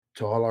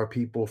to all our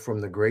people from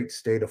the great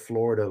state of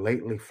Florida.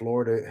 Lately,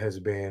 Florida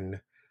has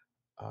been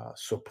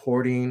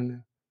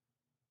supporting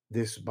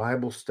this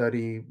Bible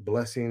study.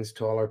 Blessings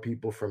to all our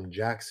people from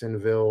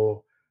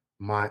Jacksonville,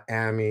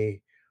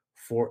 Miami,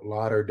 Fort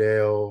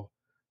Lauderdale,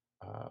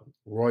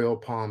 Royal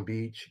Palm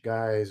Beach.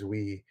 Guys,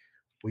 we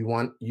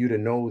want you to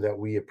know that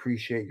we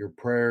appreciate your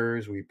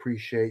prayers. We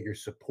appreciate your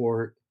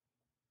support.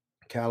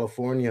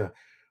 California,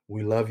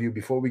 we love you.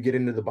 Before we get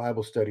into the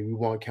Bible study, we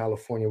want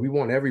California. We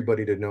want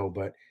everybody to know,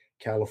 but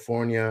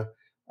California,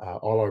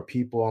 all our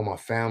people, all my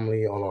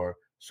family, all our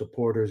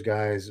supporters,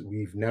 guys,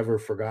 we've never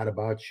forgot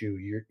about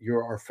you.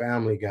 You're our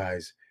family,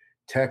 guys.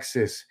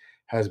 Texas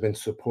has been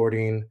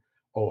supporting.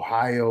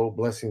 Ohio,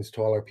 blessings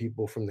to all our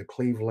people from the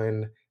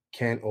Cleveland,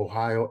 Kent,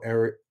 Ohio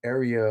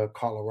area,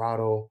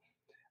 Colorado.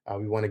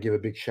 We want to give a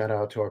big shout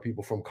out to our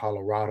people from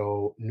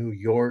Colorado. New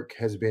York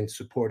has been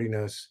supporting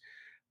us,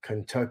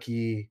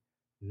 Kentucky,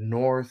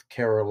 North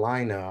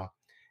Carolina,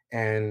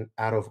 and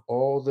out of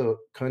all the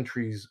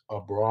countries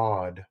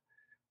abroad,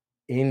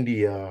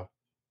 India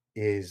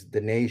is the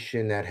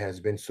nation that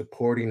has been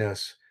supporting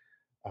us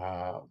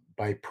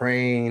by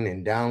praying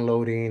and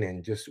downloading,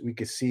 and just we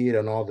could see it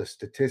on all the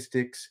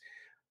statistics.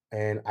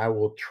 And I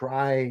will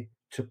try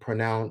to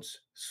pronounce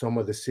some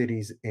of the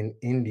cities in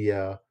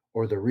India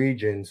or the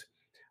regions.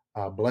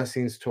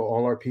 Blessings to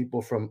all our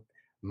people from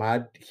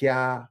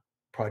Madhya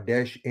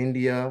Pradesh,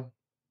 India,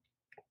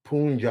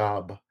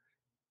 Punjab,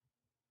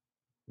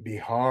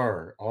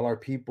 Bihar, all our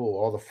people,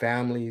 all the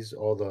families,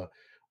 all the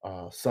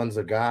sons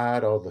of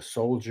God, all the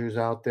soldiers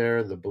out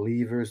there, the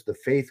believers, the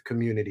faith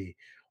community,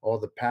 all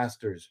the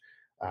pastors.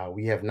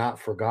 We have not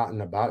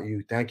forgotten about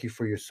you. Thank you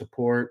for your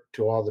support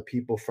to all the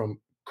people from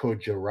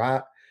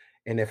Gujarat.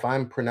 And if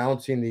I'm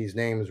pronouncing these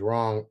names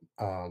wrong,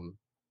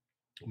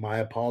 my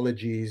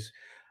apologies.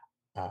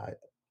 Uh,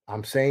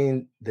 I'm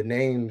saying the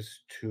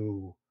names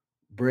to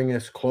bring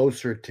us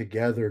closer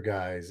together,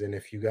 guys. And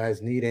if you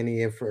guys need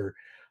any info,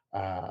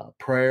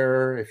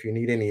 prayer, if you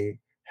need any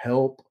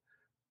help,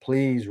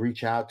 please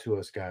reach out to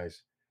us,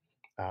 guys.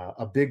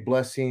 A big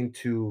blessing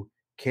to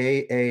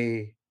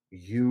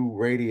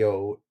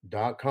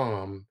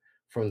KAUradio.com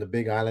from the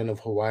Big Island of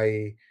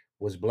Hawaii.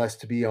 Was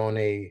blessed to be on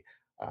a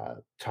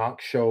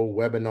talk show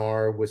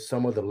webinar with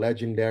some of the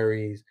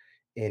legendaries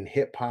in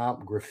hip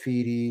hop,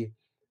 graffiti,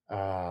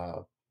 uh,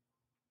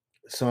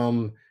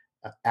 some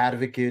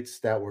advocates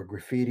that were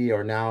graffiti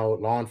are now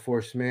law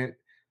enforcement,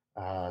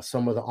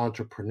 some of the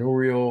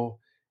entrepreneurial,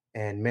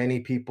 and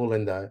many people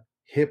in the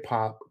hip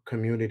hop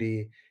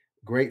community.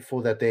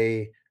 Grateful that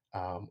they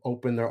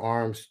opened their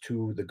arms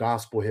to the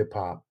gospel hip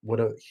hop. What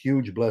a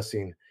huge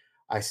blessing.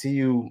 I see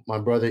you, my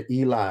brother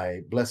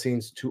Eli.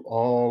 Blessings to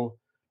all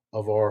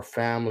of our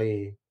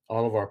family,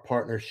 all of our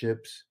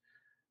partnerships,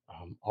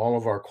 all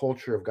of our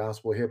culture of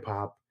gospel hip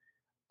hop,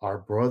 our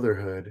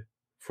brotherhood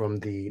from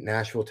the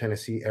Nashville,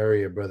 Tennessee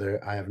area,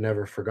 brother. I have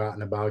never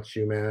forgotten about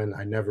you, man.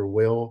 I never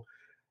will.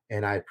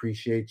 And I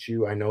appreciate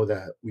you. I know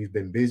that we've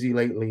been busy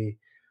lately,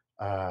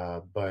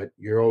 but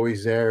you're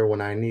always there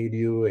when I need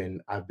you.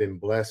 And I've been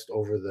blessed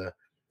over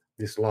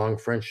this long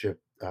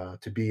friendship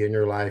to be in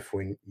your life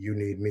when you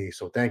need me.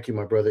 So thank you,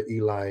 my brother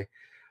Eli.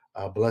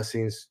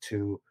 Blessings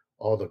to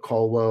all the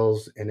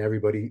Caldwells and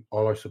everybody,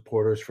 all our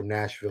supporters from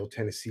Nashville,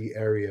 Tennessee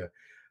area.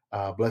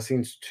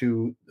 Blessings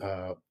to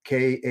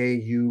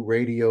KAU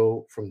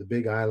Radio from the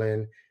Big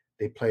Island.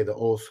 They play the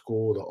old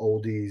school, the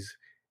oldies,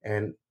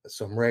 and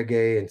some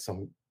reggae and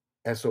some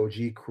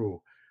SOG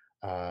crew.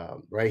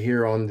 Right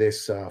here on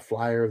this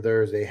flyer of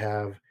theirs, they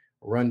have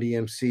Run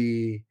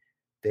DMC,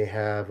 they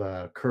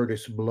have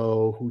Curtis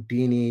Blow,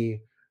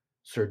 Houdini,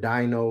 Sir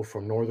Dino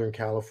from Northern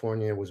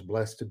California. Was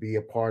blessed to be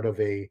a part of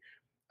a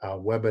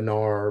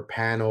webinar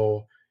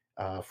panel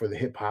for the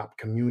hip hop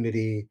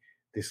community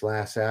this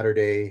last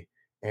Saturday,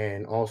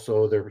 and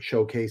also they're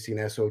showcasing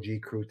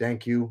SOG crew.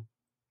 Thank you.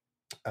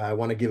 I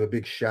want to give a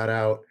big shout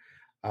out.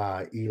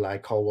 Eli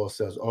Caldwell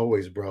says,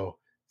 always, bro.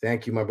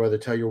 Thank you, my brother.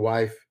 Tell your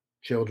wife,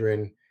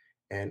 children,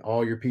 and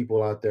all your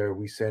people out there,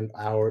 we send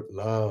our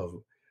love.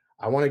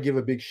 I want to give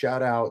a big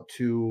shout out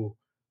to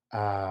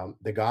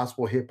the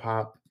Gospel Hip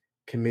Hop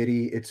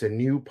Committee. It's a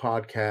new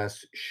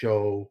podcast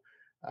show.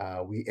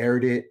 We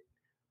aired it.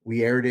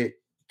 We aired it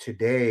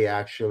today,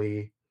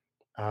 actually,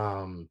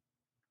 um,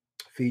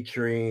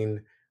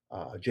 featuring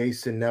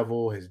Jason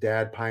Neville. His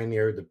dad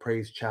pioneered the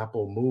Praise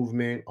Chapel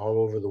movement all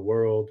over the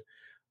world.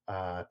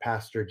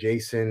 Pastor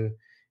Jason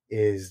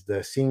is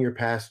the senior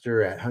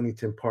pastor at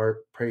Huntington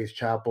Park Praise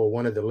Chapel,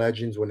 one of the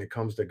legends when it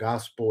comes to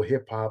gospel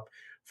hip hop.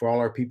 For all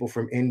our people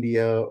from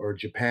India or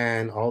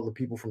Japan, all the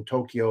people from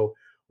Tokyo,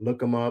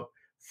 look him up.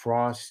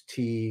 Frost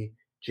T.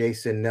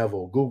 Jason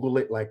Neville. Google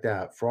it like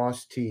that.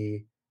 Frost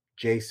T.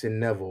 Jason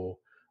Neville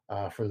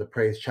from the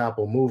Praise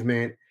Chapel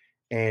movement.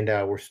 And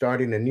we're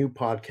starting a new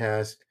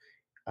podcast.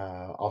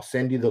 I'll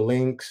send you the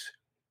links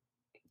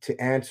to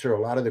answer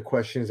a lot of the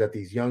questions that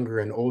these younger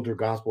and older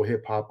gospel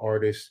hip hop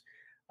artists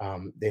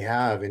they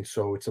have. And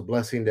so it's a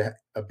blessing to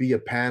be a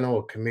panel,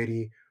 a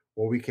committee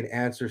where we can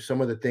answer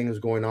some of the things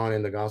going on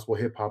in the gospel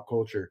hip hop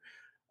culture.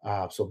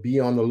 So be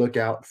on the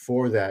lookout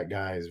for that,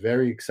 guys.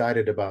 Very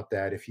excited about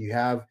that. If you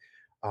have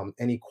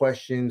any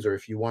questions, or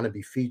if you want to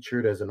be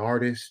featured as an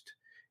artist,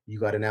 you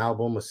got an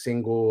album, a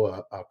single,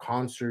 a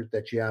concert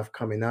that you have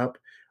coming up,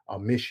 a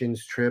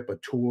missions trip, a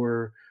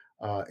tour.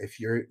 If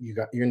you're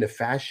into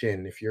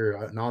fashion, if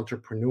you're an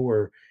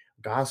entrepreneur,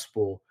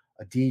 gospel,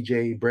 a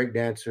DJ,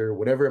 breakdancer,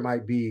 whatever it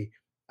might be,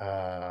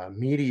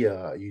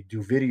 media, you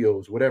do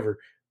videos, whatever,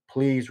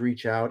 please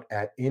reach out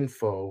at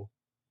info.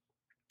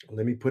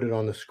 Let me put it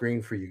on the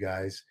screen for you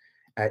guys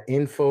at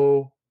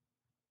info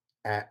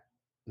at,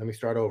 let me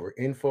start over,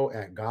 info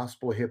at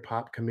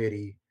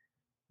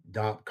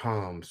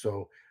gospelhiphopcommittee.com.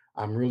 So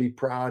I'm really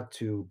proud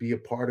to be a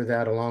part of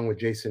that, along with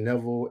Jason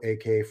Neville,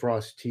 aka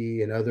Frost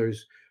T, and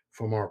others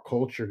from our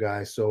culture,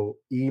 guys. So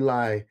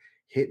Eli,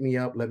 hit me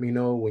up. Let me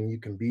know when you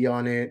can be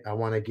on it. I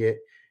want to get,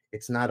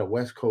 it's not a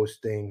West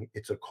Coast thing,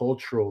 it's a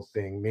cultural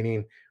thing,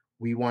 meaning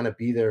we want to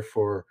be there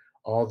for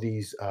all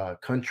these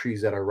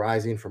countries that are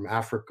rising from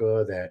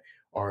Africa, that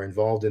are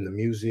involved in the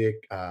music.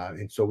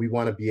 And so we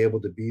want to be able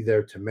to be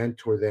there to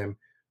mentor them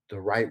the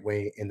right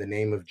way in the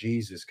name of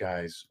Jesus,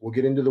 guys. We'll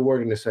get into the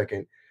word in a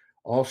second.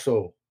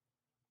 Also,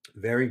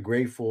 very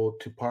grateful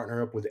to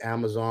partner up with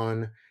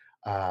Amazon.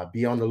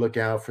 Be on the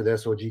lookout for the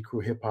SOG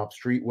Crew Hip Hop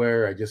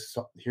Streetwear.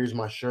 Here's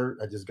my shirt.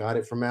 I just got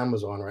it from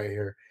Amazon right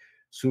here.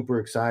 Super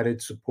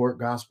excited. Support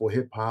gospel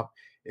hip hop.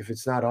 If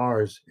it's not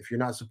ours, if you're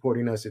not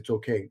supporting us, it's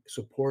okay.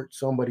 Support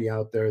somebody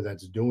out there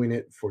that's doing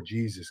it for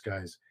Jesus,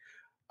 guys.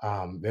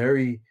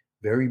 Very,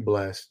 very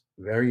blessed,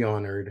 very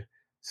honored,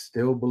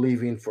 still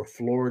believing for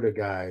Florida,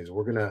 guys.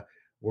 We're gonna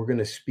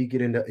speak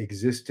it into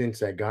existence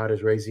that God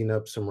is raising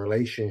up some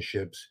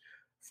relationships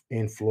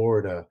in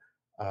Florida,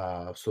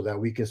 so that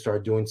we can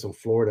start doing some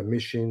Florida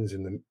missions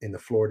in the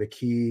Florida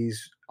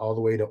Keys, all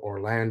the way to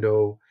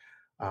Orlando.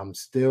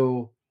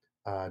 Still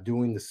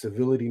doing the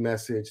civility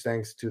message,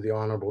 thanks to the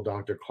Honorable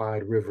Dr.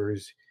 Clyde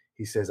Rivers.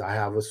 He says, I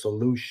have a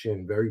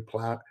solution. Very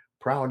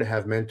proud to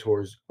have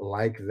mentors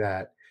like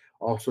that.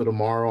 Also,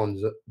 tomorrow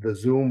on the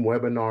Zoom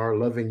webinar,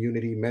 Love and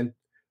Unity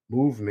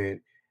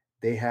Movement,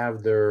 they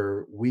have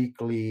their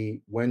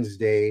weekly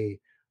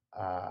Wednesday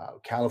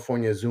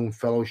California Zoom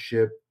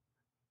Fellowship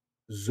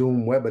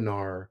Zoom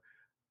webinar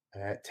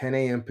at 10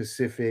 a.m.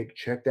 Pacific.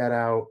 Check that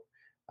out.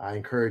 I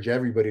encourage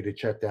everybody to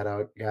check that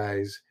out,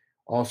 guys.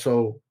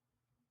 Also,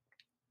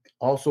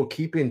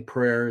 keep in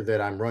prayer that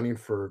I'm running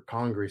for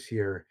Congress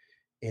here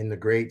in the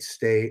great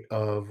state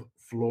of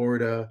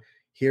Florida.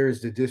 Here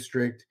is the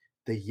district.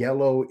 The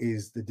yellow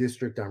is the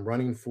district I'm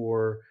running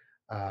for.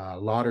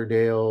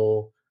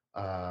 Lauderdale,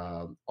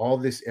 all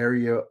this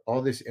area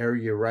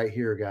right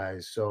here,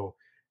 guys. So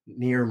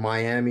near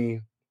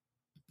Miami,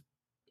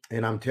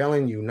 and I'm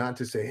telling you not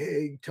to say,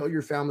 hey, tell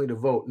your family to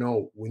vote.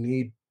 No, we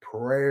need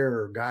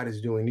prayer. God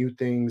is doing new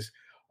things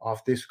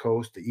off this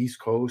coast, the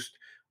East Coast.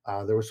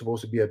 There was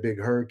supposed to be a big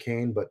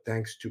hurricane, but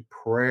thanks to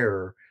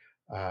prayer,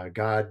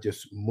 God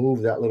just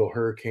moved that little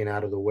hurricane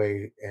out of the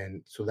way.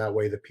 And so that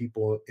way the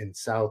people in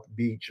South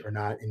Beach are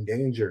not in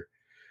danger.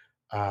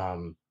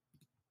 Um,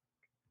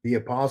 the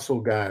apostle,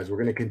 guys, we're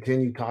going to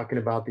continue talking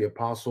about the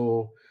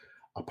apostle,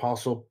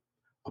 apostle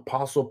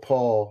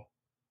Paul,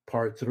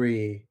 part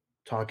 3,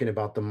 talking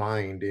about the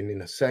mind. And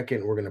in a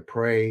second, we're going to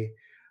pray.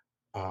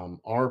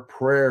 Our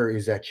prayer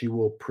is that you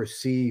will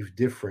perceive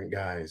different,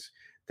 guys.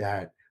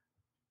 That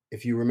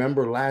if you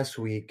remember last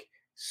week,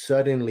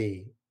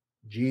 suddenly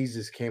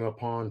Jesus came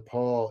upon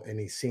Paul and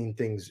he's seen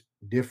things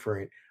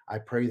different. I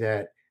pray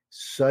that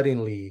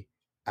suddenly,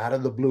 out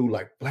of the blue,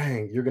 like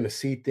bang, you're going to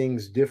see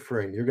things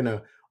different. You're going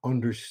to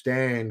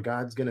understand.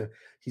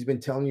 He's been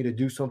telling you to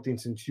do something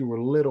since you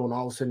were little. And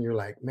all of a sudden you're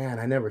like, man,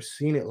 I never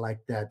seen it like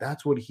that.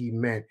 That's what he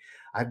meant.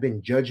 I've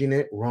been judging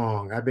it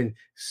wrong. I've been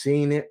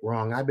seeing it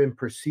wrong. I've been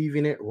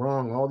perceiving it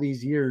wrong all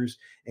these years.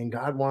 And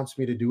God wants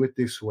me to do it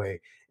this way.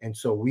 And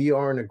so we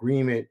are in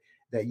agreement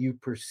that you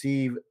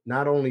perceive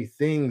not only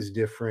things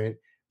different,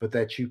 but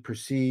that you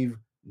perceive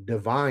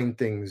divine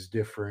things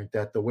different.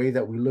 That the way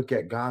that we look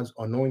at God's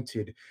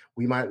anointed,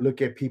 we might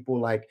look at people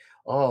like,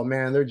 oh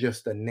man, they're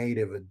just a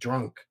native, a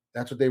drunk.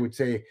 That's what they would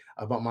say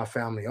about my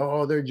family.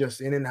 Oh, they're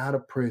just in and out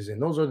of prison.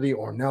 Those are the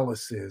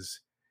Ornellises.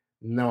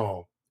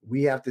 No,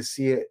 we have to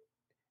see it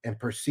and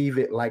perceive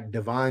it like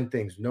divine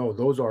things. No,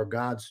 those are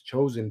God's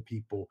chosen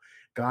people.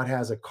 God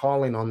has a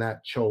calling on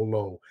that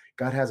cholo.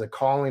 God has a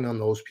calling on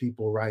those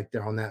people right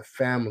there, on that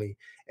family.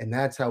 And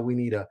that's how we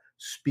need to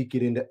speak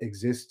it into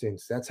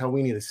existence. That's how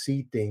we need to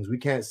see things. We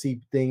can't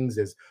see things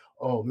as,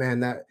 oh man,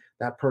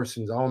 that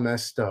person's all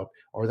messed up,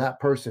 or that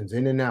person's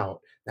in and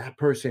out. That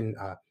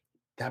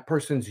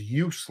person's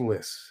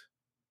useless.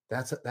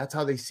 That's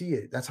how they see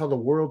it. That's how the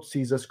world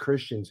sees us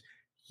Christians.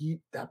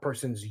 That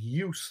person's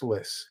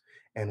useless.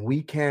 And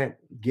we can't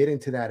get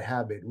into that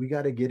habit. We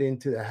got to get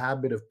into the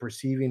habit of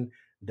perceiving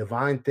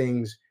divine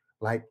things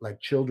like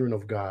children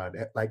of God,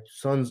 like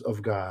sons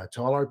of God.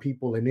 To all our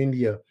people in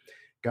India,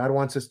 God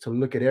wants us to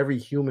look at every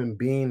human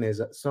being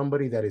as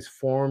somebody that is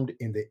formed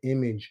in the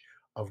image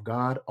of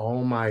God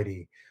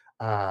Almighty.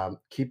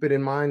 Keep it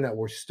in mind that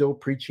we're still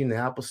preaching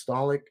the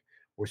apostolic.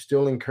 We're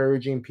still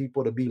encouraging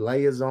people to be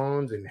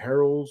liaisons and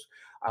heralds.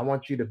 I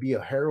want you to be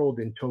a herald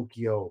in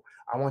Tokyo.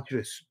 I want you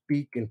to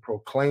speak and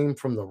proclaim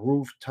from the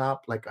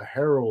rooftop like a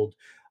herald.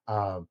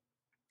 Uh,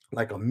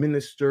 like a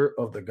minister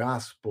of the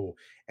gospel.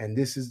 And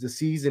this is the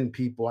season,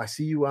 people. I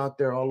see you out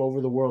there all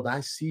over the world.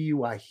 I see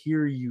you. I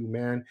hear you,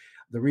 man.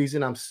 The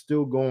reason I'm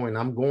still going,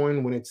 I'm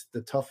going when it's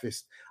the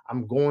toughest.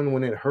 I'm going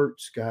when it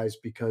hurts, guys,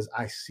 because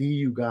I see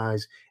you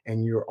guys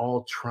and you're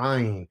all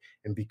trying.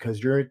 And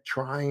because you're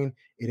trying,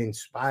 it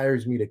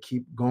inspires me to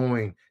keep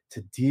going,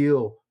 to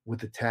deal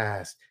with the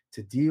task,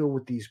 to deal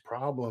with these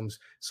problems.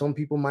 Some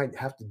people might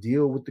have to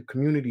deal with the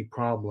community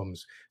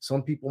problems.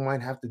 Some people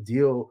might have to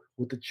deal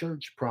with the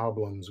church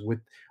problems, with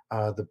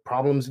the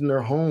problems in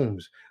their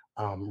homes.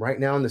 Right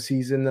now, in the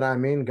season that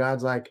I'm in,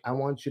 God's like, I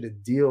want you to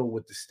deal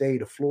with the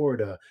state of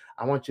Florida.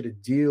 I want you to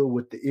deal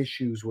with the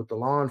issues with the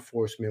law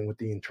enforcement, with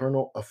the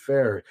internal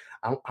affairs.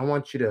 I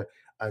want you to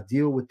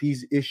deal with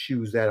these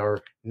issues that are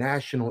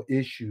national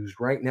issues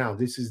right now.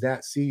 This is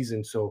that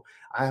season. So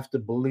I have to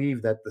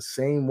believe that the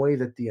same way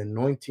that the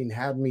anointing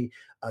had me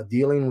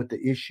dealing with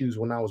the issues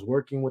when I was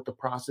working with the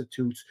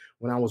prostitutes,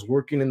 when I was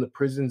working in the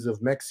prisons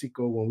of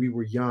Mexico when we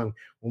were young,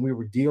 when we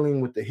were dealing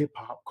with the hip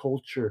hop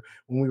culture,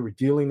 when we were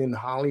dealing in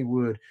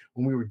Hollywood,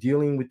 when we were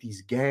dealing with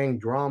these gang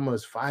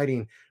dramas,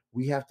 fighting.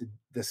 We have to,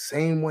 the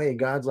same way,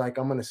 God's like,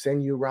 I'm going to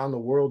send you around the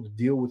world to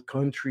deal with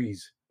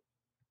countries.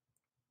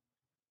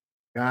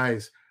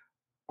 Guys,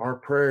 our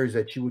prayers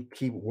that you would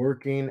keep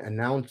working,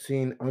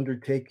 announcing,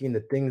 undertaking the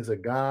things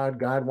of God.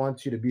 God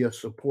wants you to be a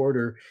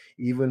supporter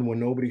even when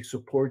nobody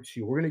supports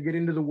you. We're going to get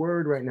into the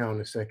word right now in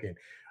a second.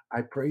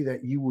 I pray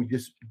that you would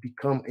just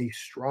become a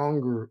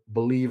stronger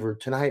believer.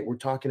 Tonight we're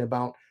talking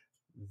about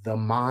the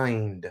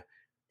mind.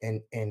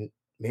 And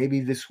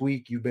maybe this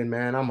week you've been,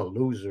 man, I'm a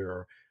loser,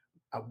 or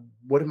uh,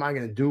 what am I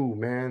going to do,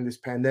 man? This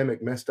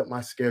pandemic messed up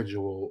my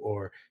schedule,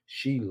 or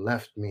she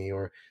left me,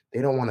 or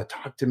they don't want to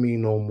talk to me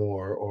no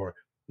more, or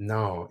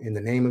no, in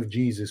the name of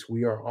Jesus,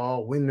 we are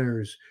all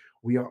winners.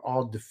 We are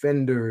all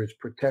defenders,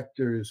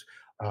 protectors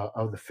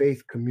of the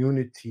faith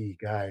community,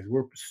 guys.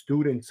 We're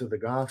students of the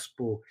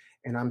gospel.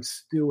 And I'm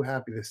still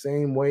happy the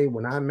same way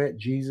when I met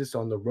Jesus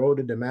on the road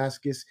to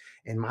Damascus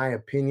and my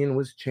opinion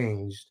was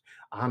changed.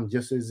 I'm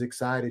just as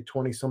excited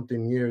 20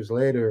 something years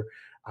later.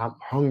 I'm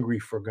hungry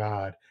for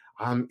God.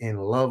 I'm in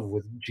love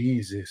with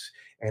Jesus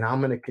and I'm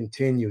going to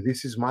continue.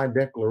 This is my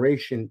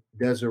declaration,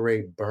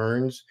 Desiree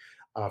Burns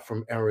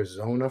from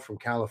Arizona, from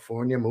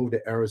California, moved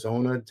to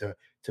Arizona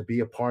to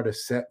be a part of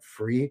Set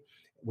Free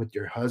with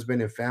your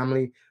husband and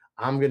family.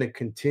 I'm going to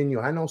continue.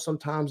 I know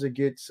sometimes it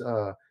gets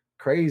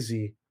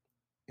crazy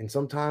and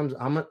sometimes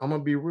I'm going to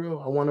be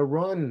real. I want to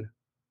run.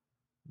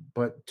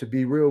 But to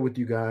be real with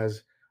you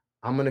guys,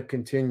 I'm going to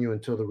continue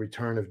until the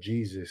return of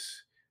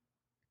Jesus.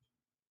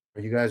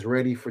 Are you guys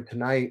ready for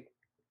tonight?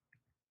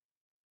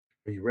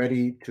 Are you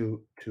ready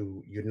to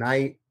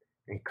unite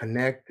and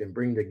connect and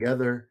bring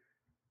together?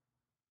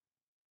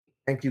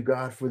 Thank you,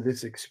 God, for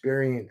this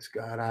experience,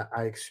 God.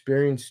 I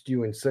experienced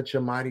you in such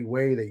a mighty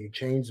way that you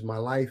changed my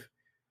life.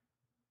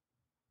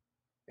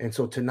 And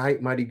so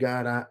tonight, mighty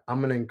God,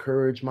 I'm going to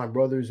encourage my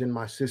brothers and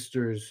my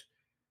sisters.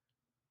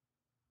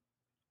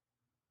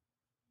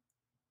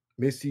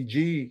 Missy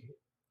G,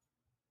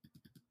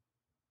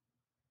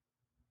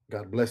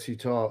 God bless you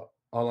to all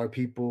our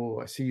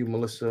people. I see you,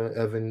 Melissa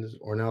Evans,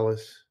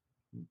 Ornelas.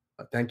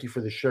 Thank you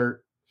for the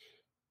shirt.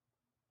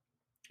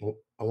 Well,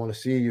 I want to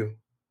see you.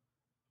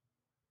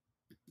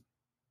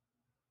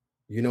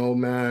 You know,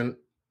 man,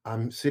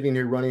 I'm sitting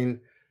here running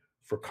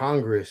for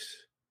Congress.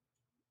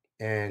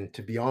 And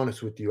to be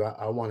honest with you,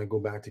 I want to go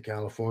back to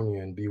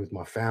California and be with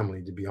my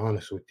family, to be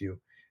honest with you.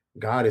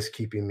 God is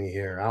keeping me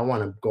here. I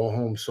want to go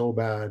home so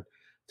bad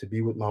to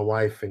be with my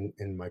wife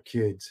and my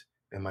kids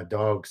and my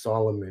dog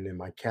Solomon and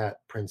my cat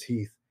Prince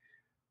Heath.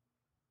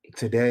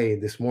 Today,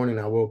 this morning,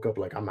 I woke up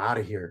like I'm out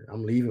of here.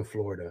 I'm leaving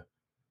Florida.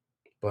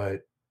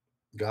 But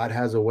God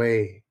has a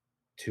way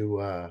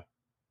to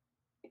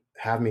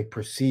have me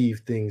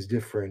perceive things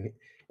different.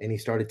 And he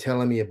started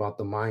telling me about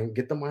the mind,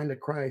 get the mind of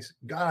Christ.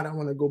 God, I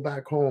want to go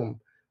back home.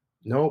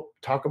 Nope.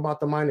 Talk about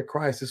the mind of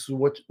Christ. This is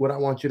what I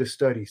want you to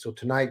study. So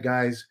tonight,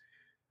 guys,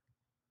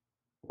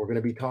 we're going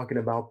to be talking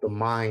about the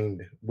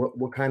mind.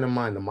 What kind of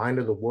mind? The mind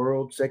of the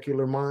world,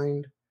 secular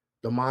mind,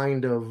 the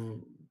mind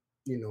of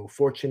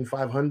Fortune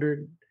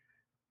 500,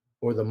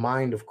 or the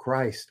mind of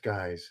Christ,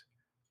 guys.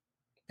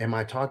 Am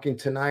I talking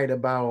tonight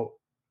about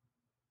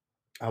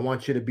I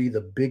want you to be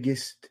the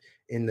biggest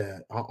in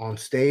the on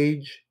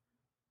stage,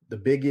 the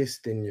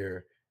biggest in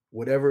your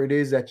whatever it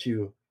is that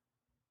you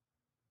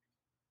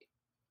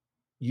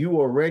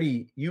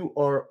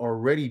are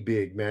already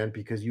big, man,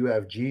 because you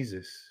have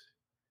Jesus.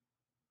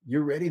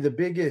 You're already the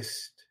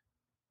biggest.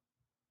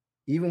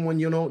 Even when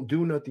you don't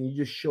do nothing,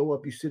 you just show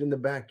up, you sit in the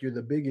back, you're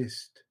the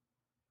biggest.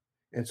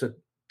 And so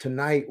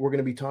tonight we're going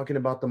to be talking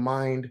about the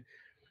mind.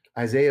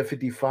 Isaiah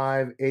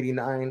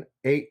 55:89,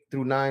 8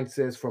 through 9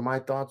 says, For my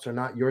thoughts are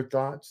not your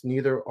thoughts,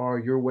 neither are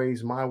your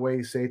ways my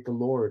ways, saith the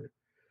Lord.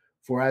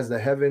 For as the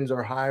heavens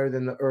are higher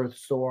than the earth,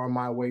 so are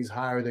my ways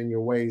higher than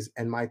your ways,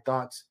 and my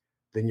thoughts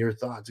than your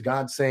thoughts.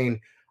 God's saying,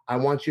 I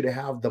want you to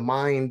have the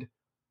mind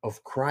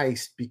of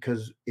Christ,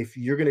 because if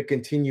you're going to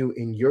continue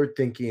in your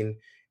thinking,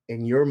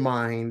 in your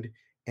mind,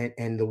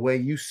 and the way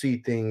you see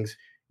things,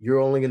 you're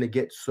only going to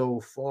get so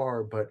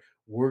far. But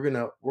we're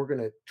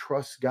gonna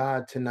trust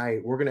God tonight.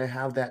 We're gonna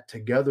have that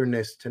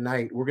togetherness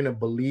tonight. We're gonna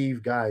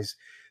believe, guys,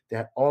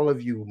 that all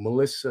of you,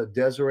 Melissa,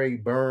 Desiree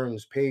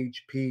Burns,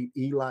 Paige Pete,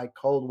 Eli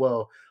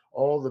Caldwell,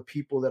 all the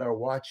people that are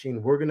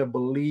watching, we're gonna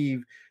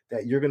believe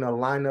that you're gonna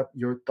line up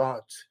your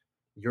thoughts,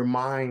 your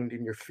mind,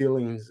 and your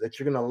feelings, that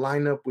you're gonna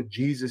line up with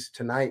Jesus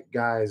tonight,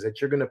 guys, that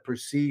you're gonna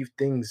perceive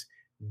things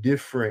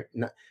different,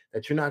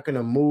 that you're not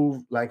gonna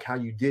move like how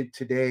you did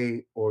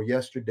today or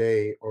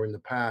yesterday or in the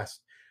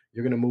past.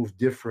 You're going to move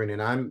different.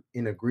 And I'm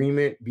in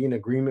agreement, be in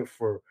agreement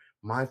for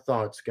my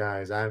thoughts,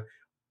 guys.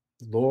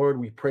 Lord,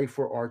 we pray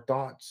for our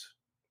thoughts,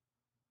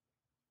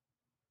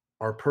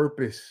 our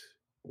purpose.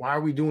 Why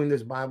are we doing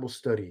this Bible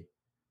study?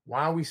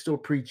 Why are we still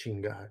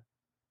preaching, God?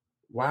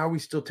 Why are we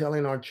still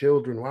telling our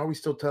children? Why are we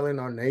still telling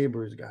our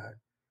neighbors, God?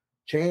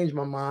 Change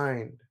my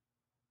mind.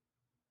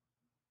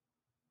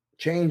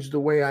 Change the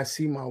way I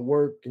see my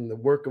work and the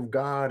work of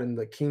God and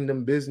the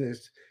kingdom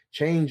business.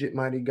 Change it,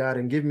 mighty God,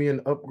 and give me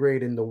an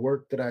upgrade in the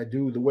work that I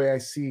do, the way I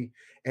see,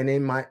 and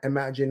in my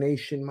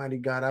imagination, mighty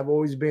God. I've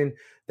always been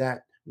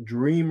that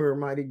dreamer,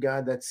 mighty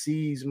God, that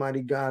sees,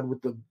 mighty God, with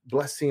the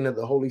blessing of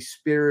the Holy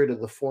Spirit,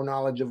 of the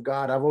foreknowledge of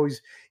God. I've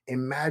always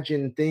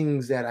imagined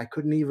things that I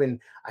couldn't even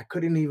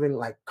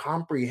like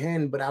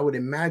comprehend, but I would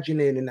imagine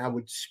it and I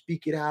would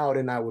speak it out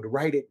and I would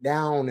write it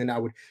down and I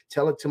would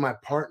tell it to my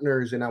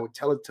partners and I would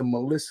tell it to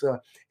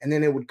Melissa, and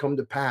then it would come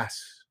to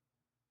pass.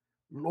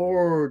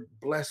 Lord,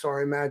 bless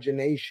our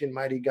imagination,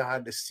 mighty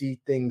God, to see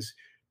things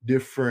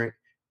different.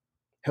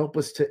 Help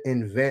us to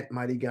invent,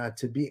 mighty God,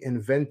 to be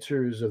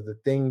inventors of the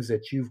things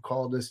that you've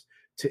called us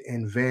to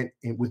invent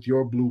with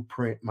your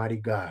blueprint, mighty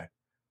God.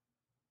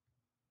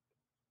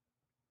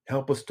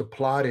 Help us to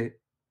plot it.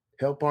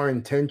 Help our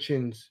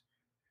intentions.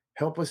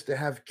 Help us to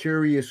have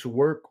curious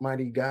work,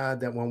 mighty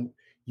God, that when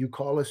you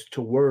call us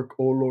to work,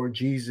 oh Lord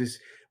Jesus,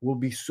 we'll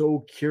be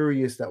so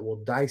curious that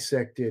we'll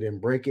dissect it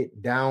and break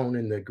it down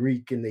in the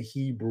Greek and the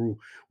Hebrew.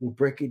 We'll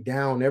break it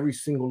down, every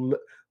single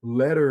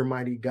letter,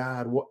 mighty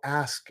God. We'll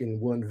ask and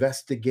we'll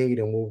investigate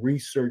and we'll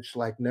research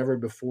like never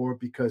before,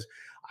 because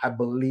I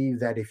believe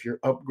that if you're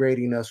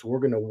upgrading us, we're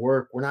going to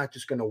work. We're not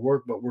just going to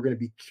work, but we're going to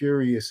be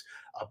curious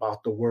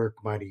about the work,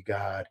 mighty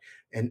God.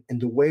 And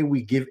the way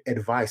we give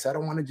advice, I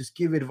don't want to just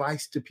give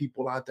advice to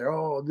people out there.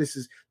 Oh, this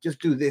is, just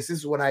do this, this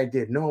is what I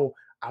did. No,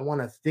 I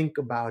want to think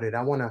about it.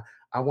 I want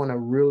to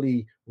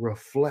really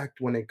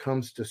reflect when it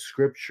comes to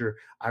scripture.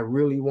 I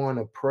really want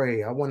to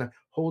pray. I want to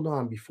hold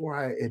on before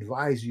I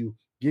advise you.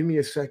 Give me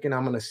a second.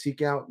 I'm going to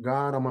seek out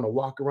God. I'm going to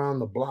walk around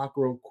the block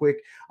real quick.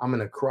 I'm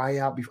going to cry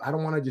out. I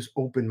don't want to just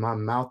open my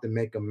mouth and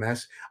make a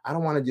mess. I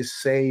don't want to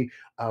just say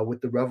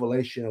with the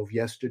revelation of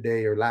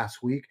yesterday or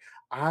last week.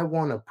 I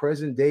want a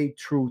present day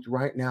truth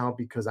right now,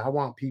 because I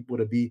want people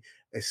to be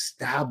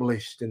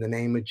established in the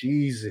name of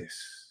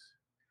Jesus.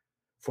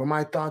 For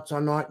my thoughts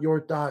are not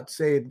your thoughts,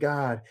 saith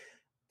God.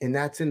 And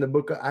that's in the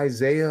book of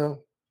Isaiah.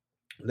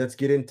 Let's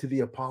get into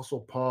the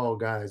Apostle Paul,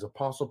 guys.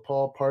 Apostle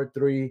Paul, part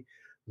 3,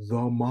 the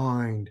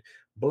mind.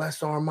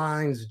 Bless our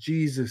minds,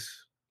 Jesus.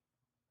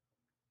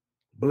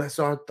 Bless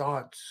our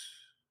thoughts.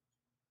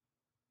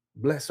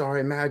 Bless our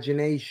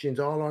imaginations.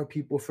 All our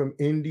people from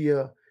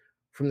India,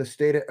 from the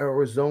state of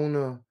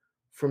Arizona,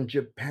 from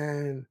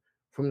Japan,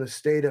 from the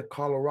state of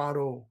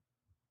Colorado,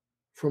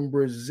 from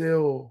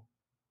Brazil.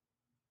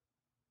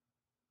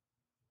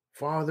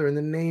 Father, in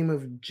the name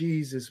of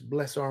Jesus,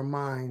 bless our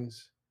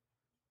minds.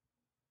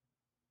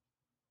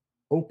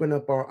 Open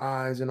up our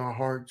eyes and our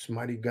hearts,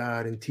 mighty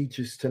God, and teach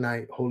us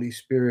tonight, Holy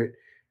Spirit.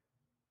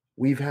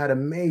 We've had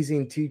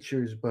amazing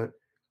teachers, but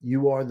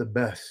you are the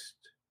best.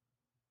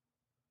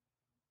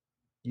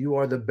 You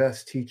are the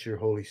best teacher,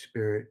 Holy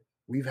Spirit.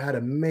 We've had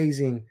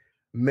amazing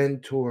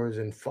mentors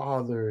and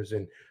fathers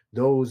and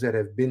those that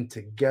have been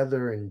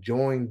together and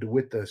joined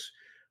with us.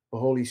 But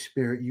Holy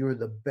Spirit, you're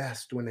the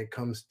best when it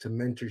comes to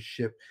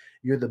mentorship.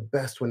 You're the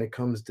best when it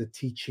comes to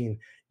teaching.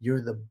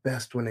 You're the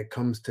best when it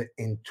comes to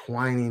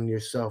entwining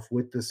yourself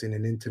with us in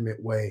an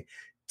intimate way.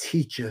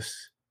 Teach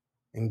us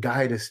and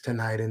guide us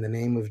tonight in the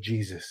name of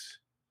Jesus.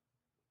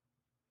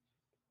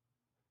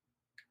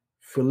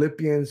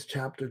 Philippians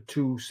chapter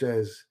 2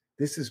 says,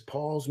 this is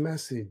Paul's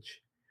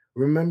message.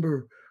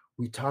 Remember,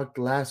 we talked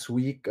last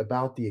week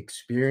about the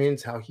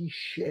experience, how he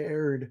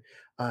shared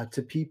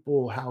to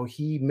people how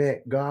he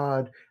met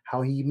God,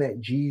 how he met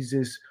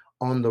Jesus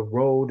on the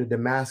road to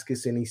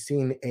Damascus, and he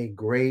seen a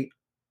great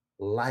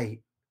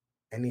light.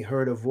 And he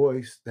heard a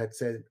voice that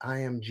said, I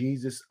am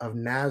Jesus of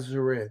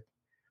Nazareth.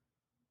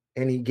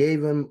 And he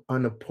gave him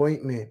an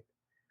appointment.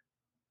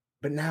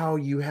 But now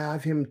you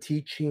have him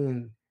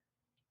teaching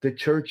the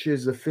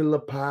churches of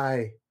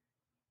Philippi.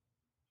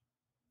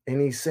 And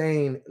he's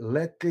saying,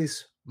 let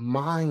this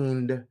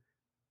mind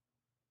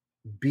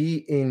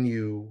be in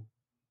you,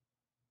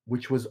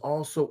 which was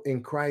also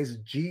in Christ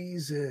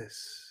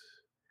Jesus.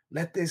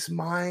 Let this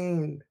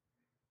mind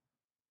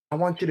I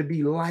want you to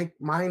be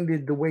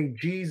like-minded the way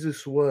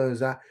Jesus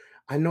was.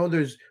 I know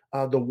there's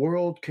the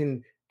world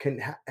can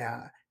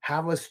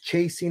have us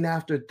chasing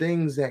after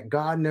things that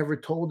God never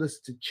told us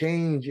to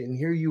change. And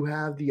here you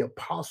have the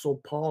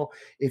Apostle Paul.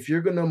 If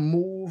you're gonna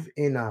move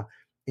in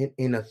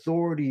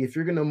authority, if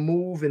you're gonna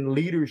move in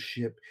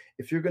leadership,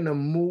 if you're gonna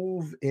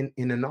move in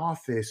an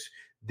office,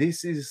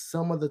 this is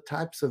some of the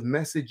types of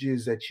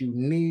messages that you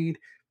need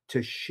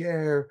to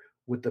share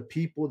with the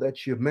people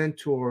that you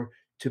mentor,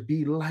 to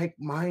be like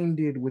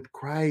minded with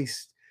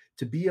Christ,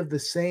 to be of the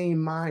same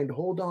mind.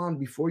 Hold on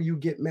before you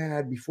get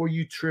mad, before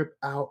you trip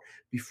out,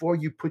 before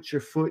you put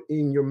your foot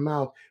in your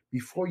mouth,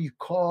 before you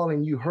call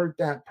and you hurt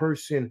that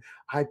person.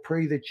 I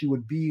pray that you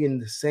would be in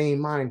the same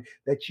mind,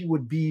 that you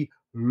would be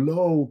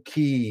low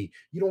key.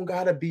 You don't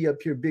got to be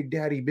up here, big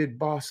daddy, big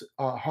boss,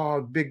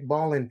 hog, big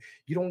ballin'.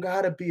 You don't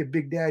got to be a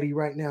big daddy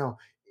right now.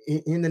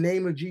 In the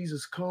name of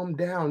Jesus, calm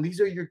down. These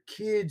are your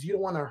kids. You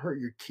don't want to hurt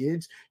your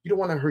kids. You don't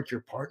want to hurt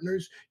your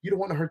partners. You don't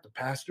want to hurt the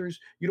pastors.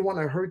 You don't want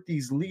to hurt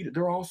these leaders.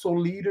 They're also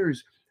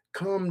leaders.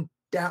 Come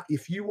down.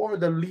 If you are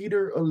the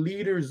leader of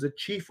leaders, the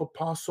chief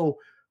apostle,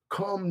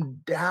 come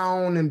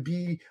down and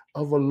be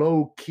of a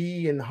low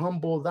key and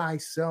humble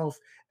thyself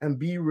and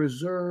be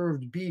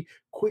reserved. Be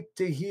quick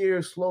to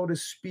hear, slow to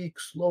speak,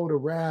 slow to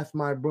wrath,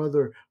 my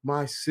brother,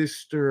 my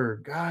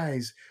sister.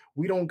 Guys,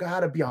 we don't got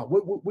to be out.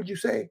 What would you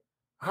say?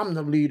 I'm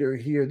the leader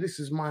here. This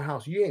is my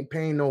house. You ain't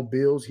paying no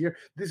bills here.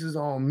 This is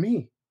all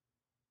me.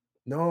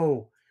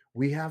 No,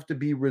 we have to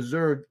be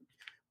reserved.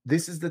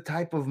 This is the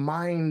type of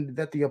mind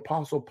that the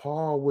Apostle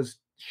Paul was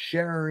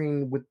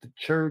sharing with the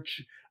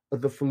church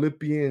of the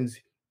Philippians.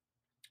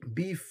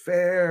 Be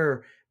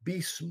fair, be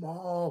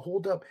small.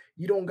 Hold up.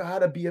 You don't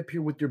gotta be up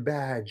here with your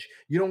badge.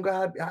 You don't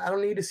got I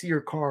don't need to see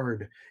your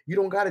card. You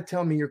don't gotta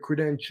tell me your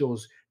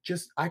credentials.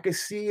 Just I can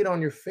see it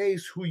on your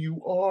face who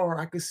you are.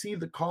 I can see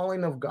the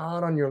calling of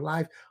God on your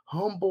life.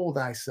 Humble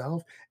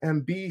thyself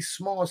and be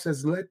small. It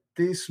says, let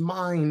this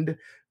mind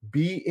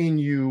be in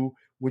you,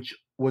 which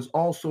was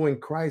also in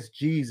Christ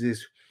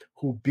Jesus,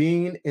 who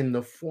being in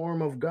the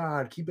form of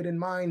God. Keep it in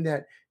mind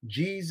that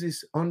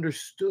Jesus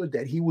understood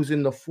that he was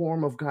in the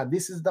form of God.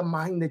 This is the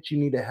mind that you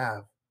need to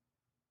have.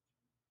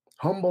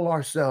 Humble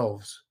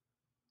ourselves.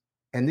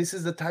 And this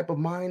is the type of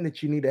mind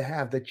that you need to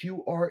have, that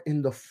you are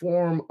in the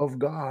form of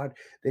God,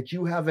 that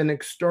you have an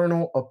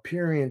external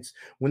appearance.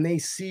 When they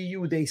see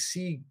you, they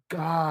see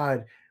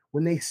God.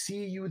 When they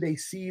see you, they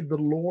see the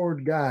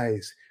Lord,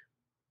 guys.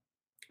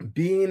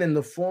 Being in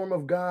the form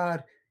of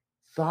God,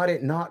 thought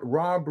it not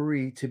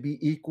robbery to be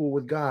equal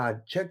with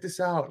God. Check this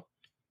out.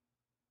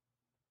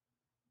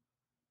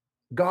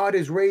 God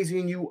is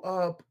raising you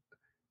up.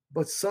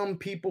 But some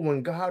people,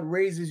 when God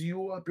raises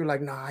you up, you're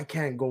like, nah, I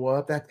can't go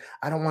up. That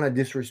I don't want to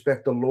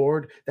disrespect the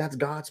Lord. That's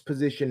God's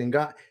position. And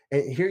God,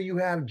 and here you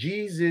have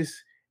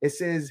Jesus. It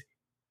says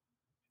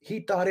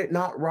he thought it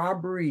not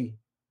robbery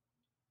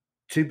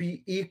to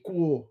be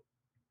equal,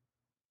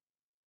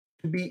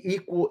 to be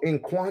equal in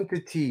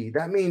quantity.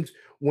 That means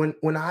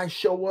when I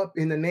show up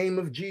in the name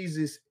of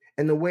Jesus,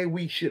 and the way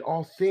we should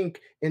all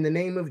think in the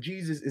name of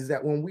Jesus is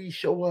that when we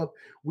show up,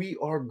 we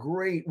are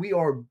great. We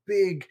are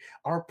big.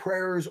 Our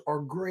prayers are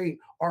great.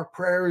 Our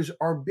prayers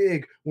are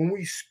big. When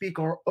we speak,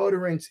 our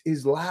utterance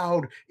is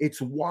loud.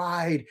 It's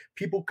wide.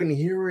 People can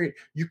hear it.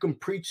 You can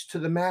preach to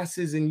the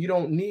masses, and you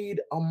don't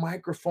need a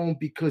microphone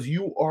because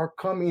you are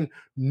coming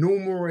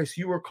numerous.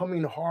 You are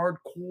coming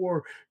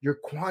hardcore. Your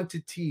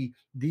quantity,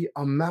 the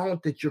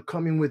amount that you're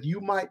coming with, you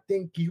might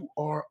think you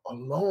are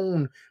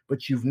alone,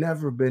 but you've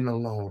never been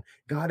alone.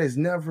 God has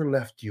never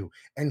left you,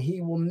 and he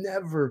will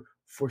never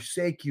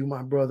forsake you,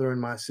 my brother and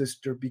my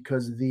sister,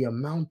 because the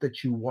amount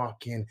that you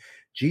walk in,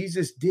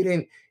 Jesus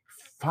didn't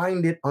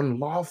find it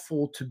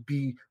unlawful to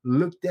be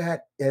looked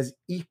at as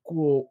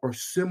equal or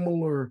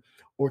similar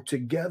or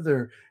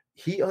together.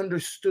 He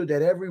understood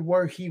that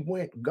everywhere he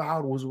went,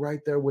 God was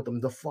right there with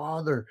him. The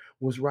Father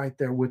was right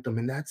there with him.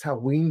 And that's how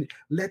we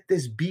let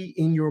this be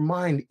in your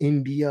mind,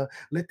 India.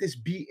 Let this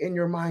be in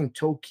your mind,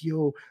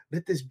 Tokyo.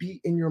 Let this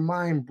be in your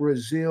mind,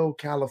 Brazil,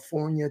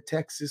 California,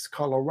 Texas,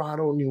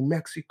 Colorado, New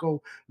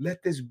Mexico.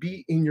 Let this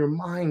be in your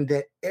mind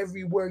that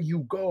everywhere you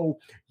go,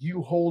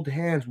 you hold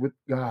hands with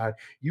God.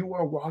 You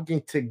are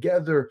walking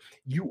together.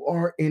 You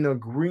are in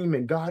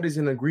agreement. God is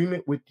in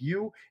agreement with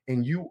you,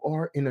 and you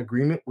are in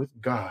agreement with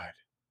God.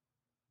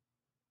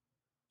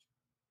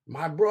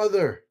 My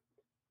brother,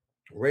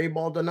 Ray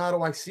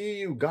Baldonado, I see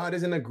you. God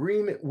is in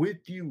agreement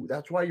with you.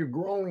 That's why you're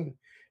growing,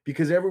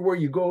 because everywhere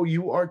you go,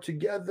 you are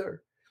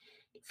together.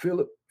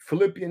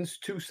 Philippians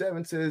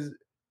 2:7 says,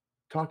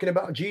 talking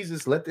about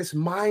Jesus, let this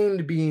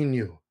mind be in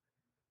you,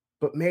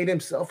 but made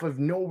himself of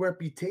no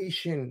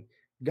reputation.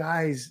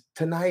 Guys,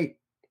 tonight,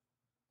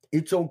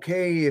 it's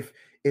okay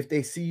if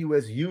they see you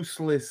as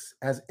useless,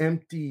 as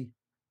empty.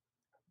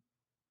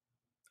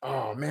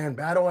 Oh man,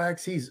 Battle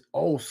Axe, he's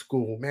old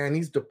school, man.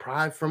 He's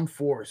deprived from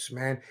force,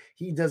 man.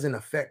 He doesn't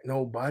affect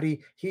nobody.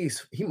 He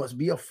must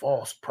be a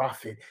false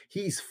prophet.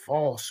 He's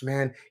false,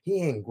 man.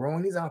 He ain't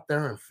growing. He's out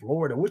there in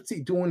Florida. What's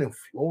he doing in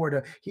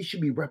Florida? He should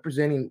be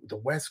representing the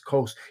West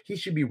Coast. He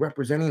should be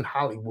representing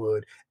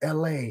Hollywood,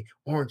 LA,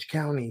 Orange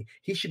County.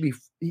 He should be.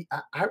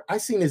 I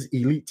seen his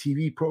elite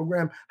TV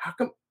program. How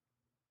come?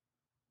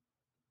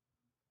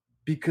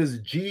 Because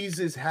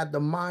Jesus had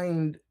the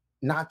mind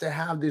not to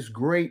have this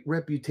great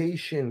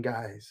reputation,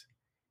 guys.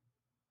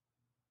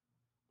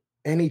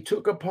 And he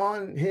took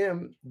upon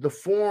him the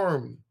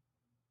form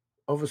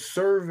of a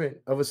servant,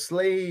 of a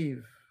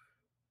slave,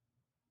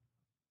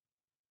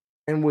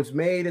 and was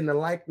made in the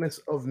likeness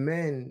of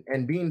men.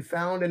 And being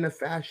found in a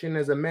fashion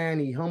as a man,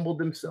 he humbled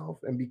himself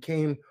and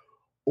became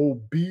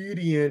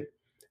obedient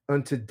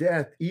unto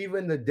death,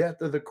 even the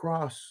death of the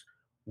cross.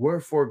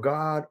 Wherefore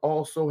God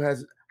also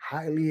has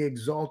highly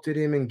exalted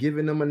him and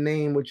given him a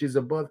name which is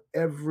above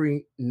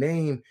every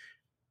name.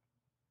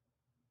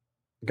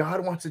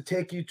 God wants to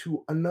take you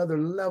to another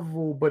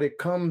level, but it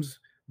comes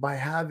by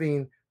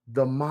having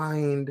the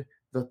mind,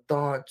 the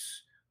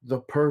thoughts, the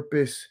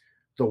purpose,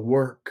 the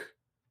work,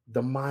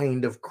 the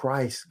mind of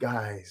Christ,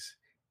 guys,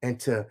 and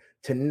to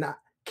not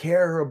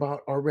care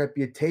about our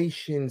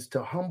reputations,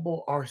 to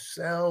humble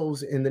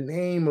ourselves in the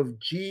name of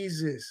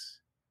Jesus.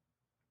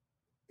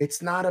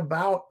 It's not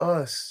about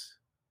us.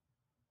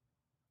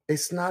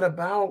 It's not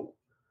about,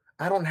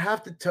 I don't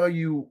have to tell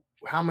you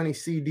how many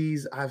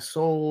CDs I've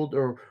sold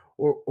or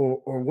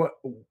what,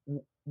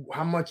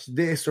 how much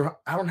this, or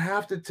I don't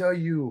have to tell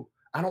you.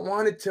 I don't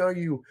want to tell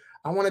you.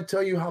 I want to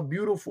tell you how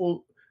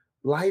beautiful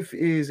life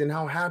is and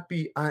how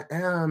happy I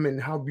am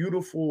and how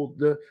beautiful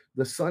the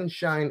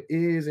sunshine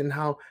is and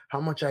how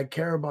much I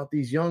care about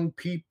these young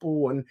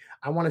people, and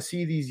I want to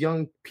see these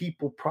young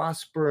people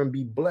prosper and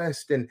be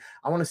blessed, and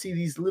I want to see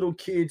these little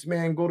kids,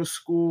 man, go to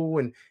school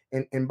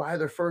and buy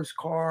their first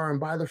car and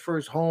buy their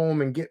first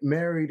home and get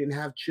married and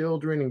have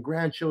children and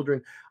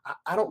grandchildren.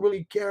 I don't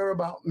really care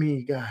about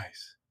me,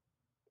 guys.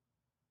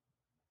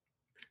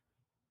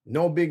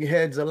 No big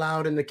heads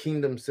allowed in the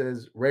kingdom,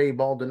 says Ray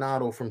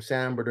Baldonado from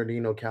San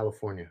Bernardino,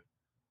 California.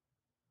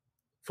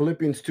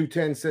 Philippians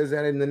 2:10 says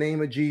that in the name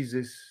of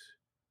Jesus,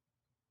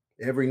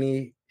 every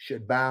knee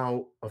should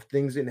bow of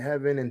things in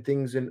heaven and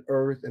things in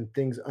earth and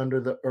things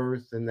under the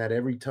earth, and that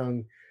every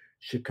tongue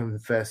should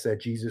confess that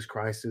Jesus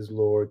Christ is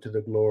Lord to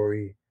the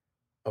glory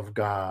of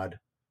God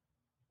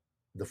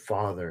the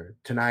Father.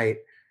 Tonight,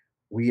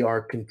 we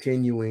are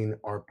continuing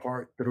our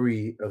part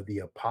 3 of the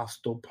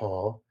Apostle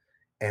Paul,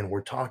 and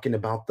we're talking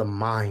about the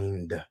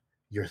mind,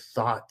 your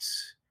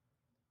thoughts,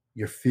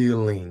 your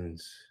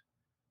feelings,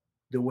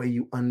 the way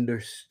you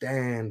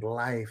understand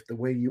life, the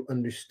way you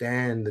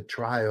understand the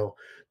trial,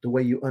 the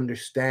way you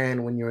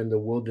understand when you're in the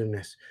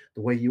wilderness,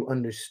 the way you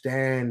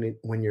understand it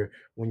when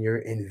you're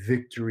in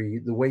victory,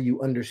 the way you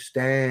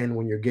understand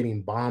when you're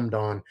getting bombed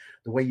on,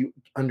 the way you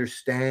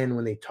understand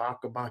when they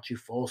talk about you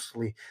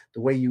falsely,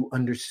 the way you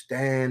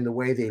understand the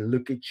way they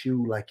look at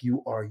you like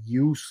you are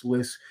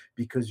useless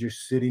because you're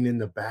sitting in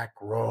the back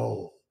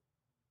row.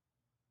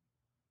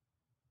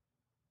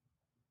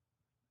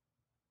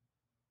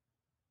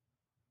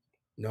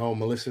 No,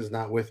 Melissa's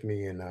not with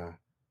me in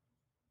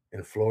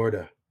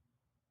Florida.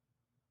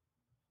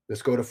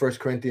 Let's go to First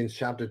Corinthians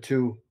chapter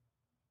 2.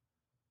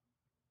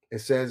 It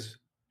says,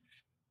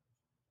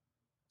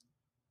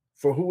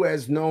 "For who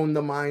has known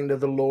the mind of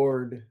the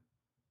Lord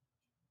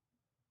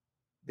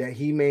that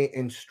he may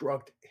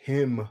instruct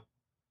him?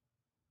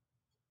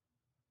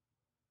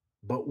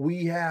 But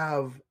we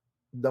have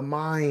the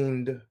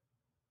mind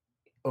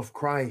of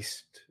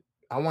Christ."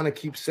 I want to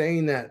keep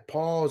saying that.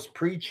 Paul's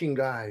preaching,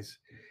 guys.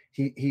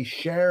 He's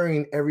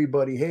sharing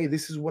everybody, hey,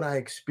 this is what I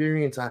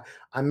experienced.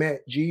 I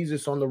met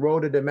Jesus on the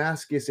road to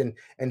Damascus, and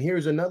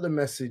here's another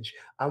message.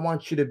 I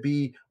want you to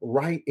be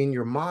right in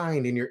your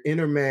mind, in your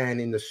inner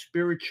man, in the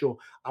spiritual.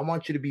 I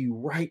want you to be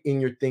right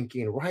in your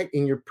thinking, right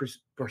in your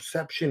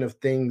perception of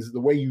things, the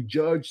way you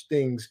judge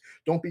things.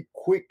 Don't be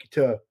quick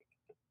to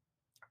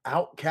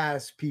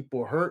outcast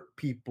people, hurt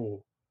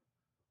people.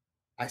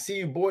 I see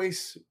you,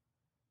 boys.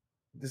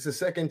 This is the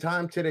second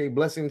time today.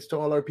 Blessings to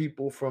all our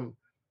people from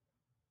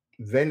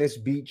Venice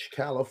Beach,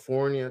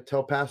 California.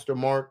 Tell Pastor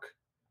Mark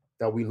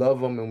that we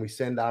love him and we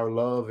send our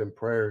love and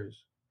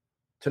prayers.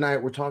 Tonight,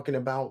 we're talking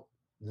about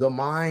the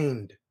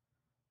mind.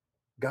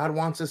 God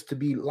wants us to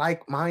be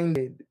like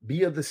minded,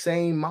 be of the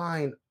same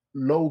mind,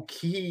 low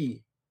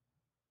key.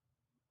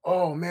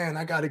 Oh man,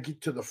 I got to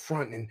get to the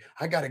front and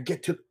I got to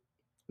get to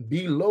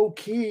be low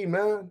key,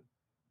 man.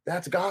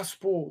 That's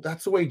gospel.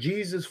 That's the way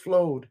Jesus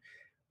flowed.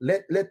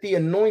 Let the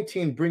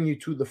anointing bring you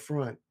to the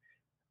front.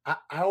 I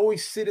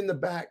always sit in the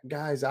back,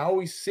 guys. I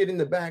always sit in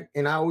the back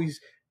and I always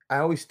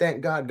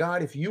thank God.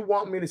 God, if you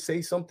want me to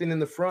say something in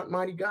the front,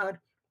 mighty God,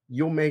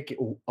 you'll make it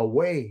a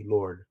way,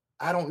 Lord.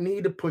 I don't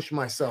need to push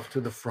myself to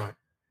the front.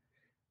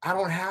 I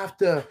don't have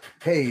to,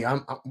 hey,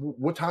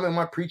 what time am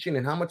I preaching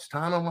and how much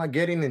time am I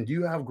getting? And do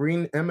you have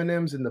green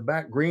M&Ms in the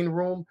back green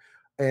room?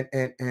 And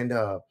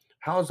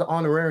how's the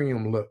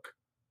honorarium look?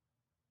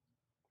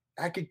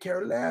 I could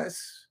care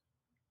less.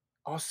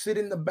 I'll sit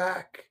in the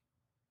back.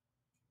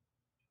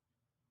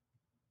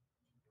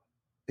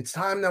 It's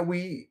time that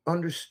we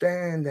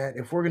understand that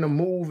if we're going to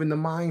move in the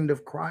mind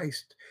of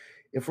Christ,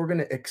 if we're going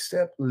to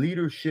accept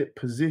leadership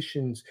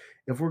positions,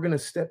 if we're going to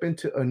step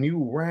into a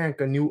new rank,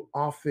 a new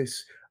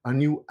office, a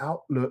new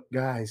outlook,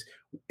 guys,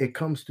 it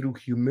comes through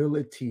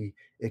humility.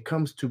 It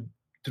comes to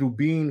through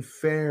being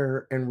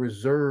fair and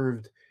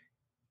reserved.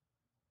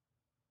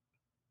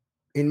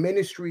 In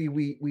ministry,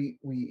 we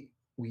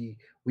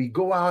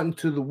go out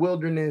into the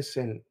wilderness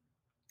and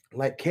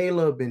like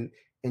Caleb and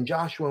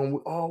Joshua, and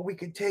oh, we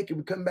can take it.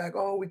 We come back,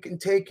 oh, we can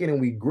take it,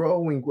 and we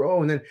grow and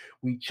grow, and then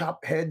we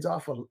chop heads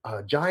off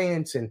of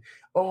giants, and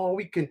oh,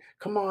 we can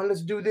come on,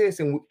 let's do this,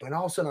 and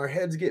all of a sudden our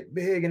heads get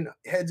big, and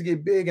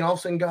all of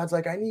a sudden God's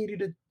like, I need you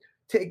to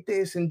take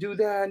this and do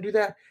that and do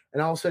that,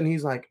 and all of a sudden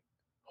He's like,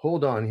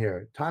 hold on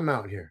here, time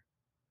out here,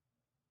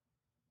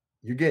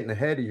 you're getting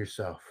ahead of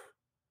yourself.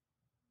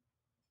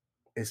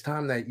 It's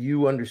time that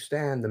you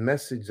understand the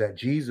message that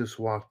Jesus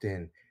walked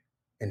in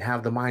and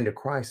have the mind of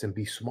Christ and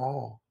be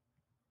small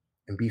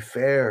and be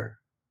fair.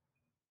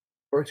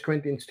 First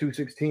Corinthians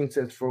 2:16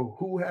 says, for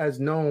who has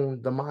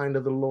known the mind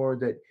of the Lord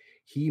that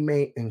he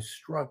may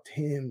instruct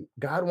him?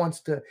 God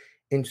wants to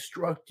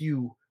instruct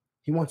you.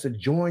 He wants to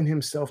join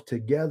himself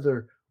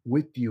together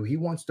with you. He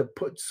wants to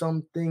put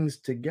some things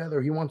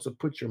together. He wants to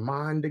put your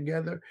mind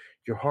together,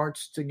 your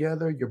hearts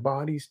together, your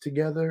bodies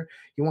together.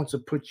 He wants to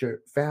put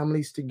your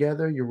families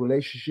together, your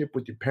relationship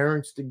with your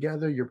parents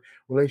together, your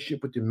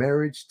relationship with your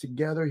marriage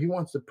together. He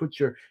wants to put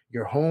your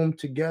home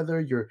together,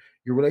 your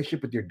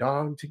relationship with your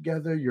dog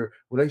together, your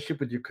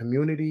relationship with your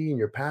community and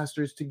your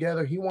pastors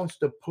together. He wants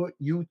to put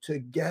you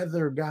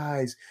together,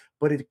 guys,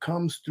 but it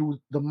comes through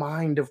the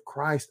mind of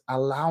Christ,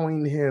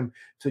 allowing him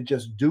to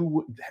just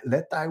do,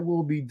 let thy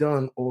will be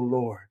done, O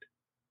Lord.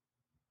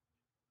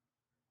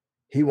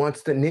 He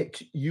wants to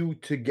knit you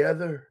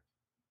together.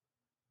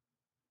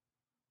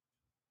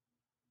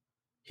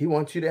 He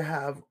wants you to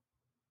have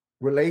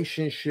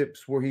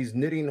relationships where he's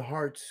knitting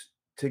hearts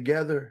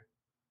together.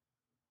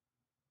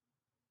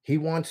 He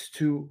wants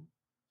to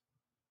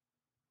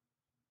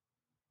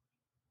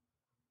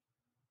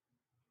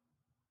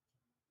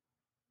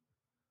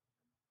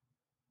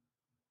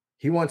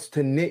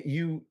knit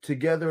you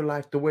together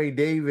like the way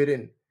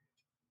David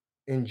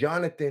and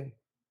Jonathan.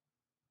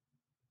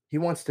 He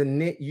wants to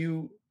knit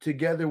you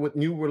together with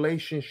new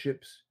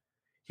relationships.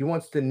 He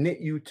wants to knit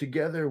you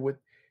together with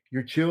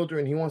your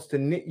children. He wants to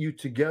knit you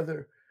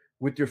together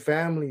with your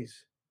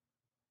families.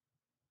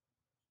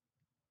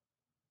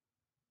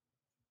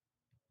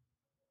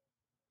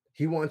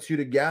 He wants you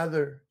to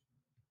gather.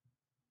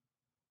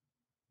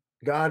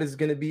 God is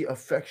going to be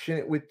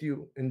affectionate with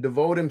you and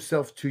devote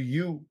himself to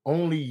you,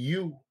 only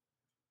you,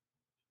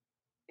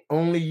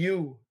 only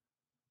you.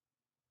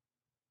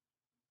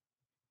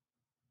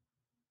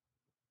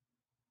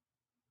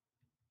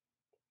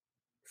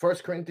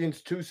 First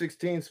Corinthians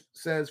 2:16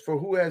 says, for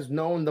who has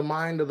known the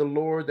mind of the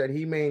Lord that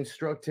he may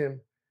instruct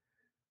him?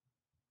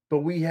 But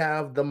we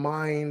have the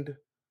mind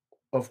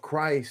of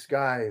Christ,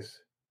 guys,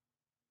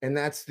 and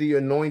that's the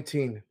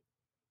anointing.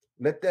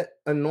 Let that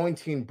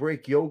anointing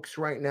break yokes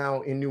right now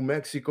in New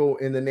Mexico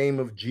in the name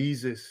of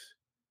Jesus.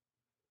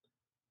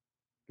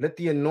 Let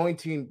the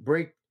anointing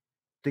break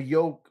the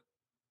yoke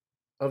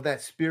of that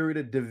spirit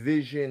of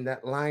division,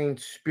 that lying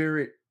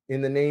spirit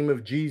in the name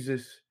of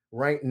Jesus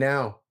right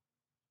now.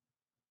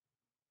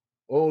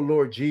 Oh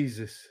Lord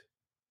Jesus,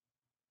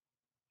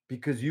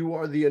 because you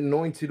are the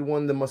anointed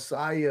one, the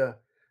Messiah,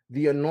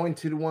 the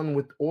anointed one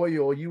with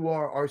oil. You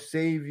are our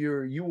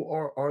Savior. You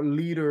are our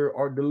leader,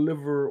 our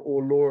deliverer, oh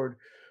Lord.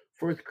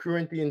 First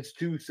Corinthians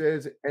 2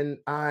 says, and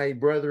I,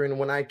 brethren,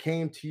 when I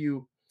came to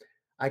you,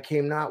 I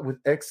came not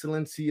with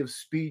excellency of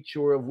speech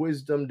or of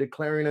wisdom,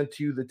 declaring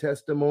unto you the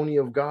testimony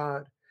of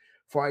God.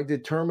 For I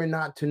determined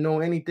not to know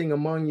anything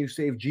among you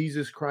save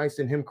Jesus Christ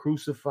and him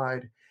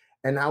crucified.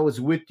 And I was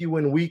with you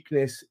in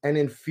weakness and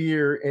in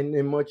fear and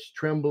in much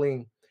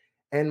trembling.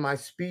 And my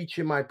speech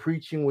and my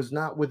preaching was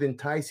not with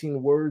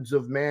enticing words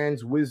of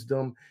man's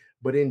wisdom,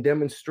 but in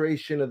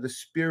demonstration of the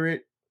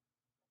Spirit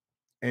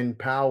and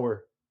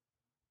power.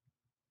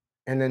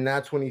 And then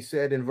that's when he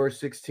said in verse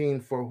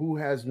 16, for who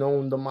has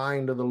known the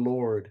mind of the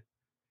Lord?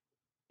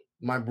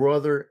 My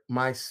brother,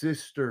 my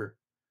sister,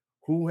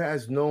 who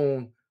has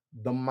known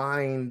the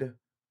mind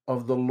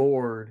of the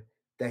Lord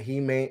that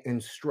he may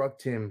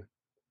instruct him?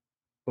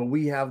 But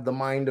we have the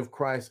mind of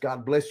Christ.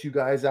 God bless you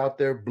guys out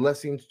there.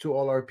 Blessings to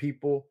all our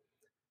people.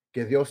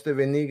 Que Dios te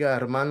bendiga,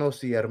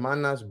 hermanos y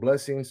hermanas.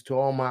 Blessings to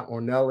all my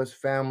Ornelas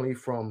family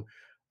from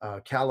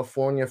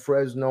California,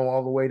 Fresno,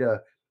 all the way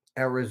to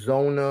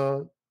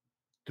Arizona,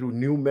 through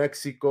New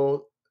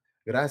Mexico.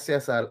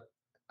 Gracias a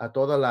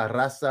toda la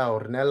raza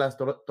Ornelas,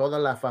 toda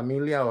la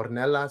familia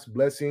Ornelas.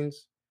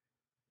 Blessings.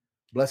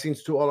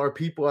 Blessings to all our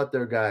people out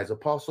there, guys.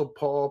 Apostle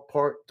Paul,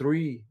 part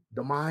 3,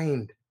 the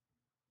mind.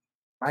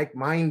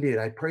 Like-minded.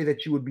 I pray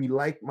that you would be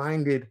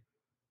like-minded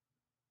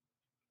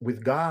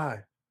with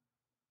God,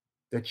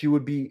 that you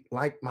would be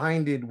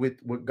like-minded with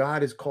what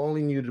God is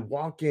calling you to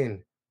walk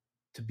in.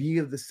 to be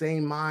of the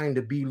same mind,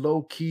 to be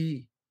low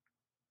key,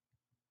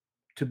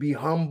 to be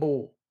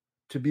humble,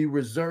 to be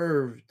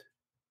reserved,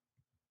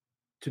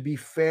 to be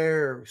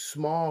fair,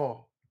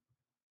 small.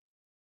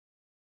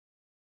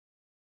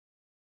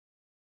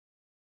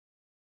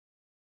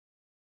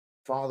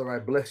 Father, I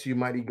bless you,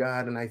 mighty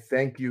God, and I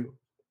thank you.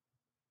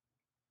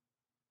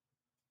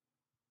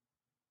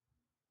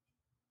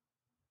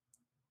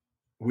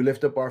 We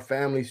lift up our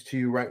families to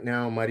you right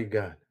now, mighty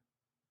God.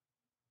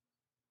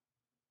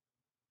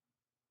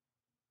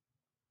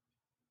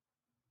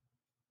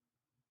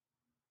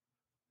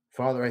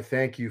 Father, I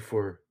thank you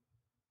for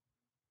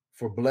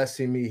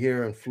blessing me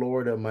here in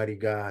Florida, mighty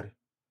God,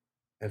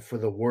 and for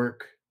the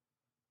work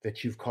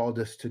that you've called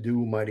us to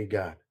do, mighty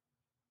God.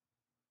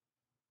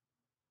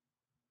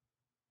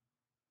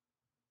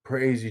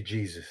 Praise you,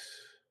 Jesus.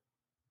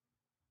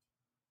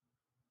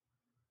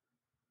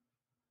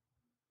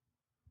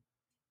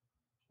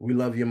 We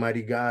love you,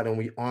 mighty God, and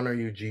we honor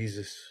you,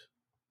 Jesus.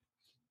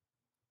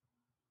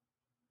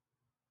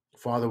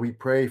 Father, we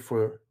pray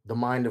for the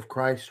mind of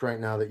Christ right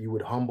now that you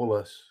would humble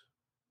us.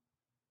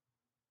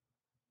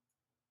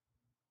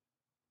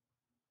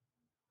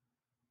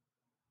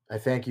 I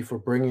thank you for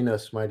bringing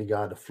us, mighty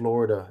God, to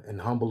Florida and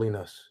humbling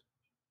us.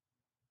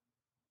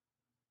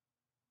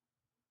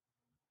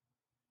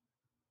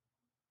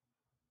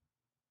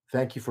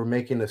 Thank you for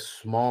making us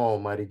small,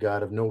 mighty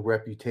God, of no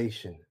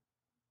reputation.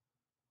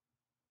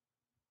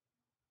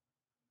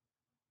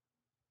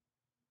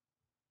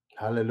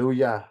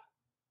 Hallelujah.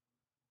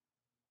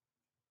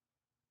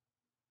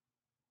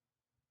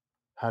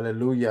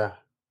 Hallelujah.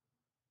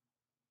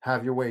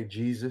 Have your way,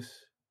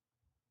 Jesus.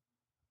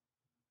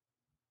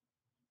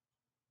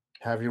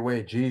 Have your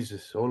way,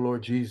 Jesus. Oh,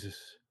 Lord Jesus.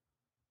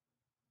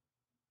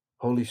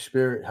 Holy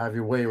Spirit, have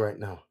your way right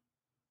now.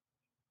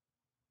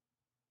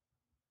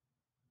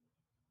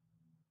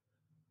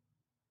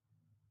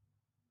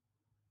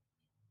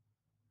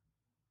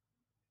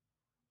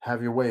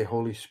 Have your way,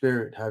 Holy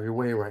Spirit. Have your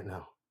way right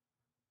now.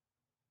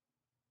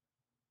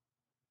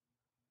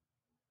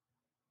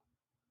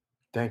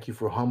 Thank you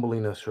for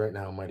humbling us right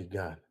now, mighty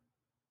God.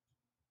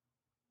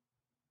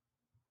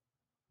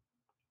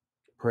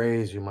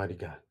 Praise you, mighty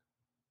God.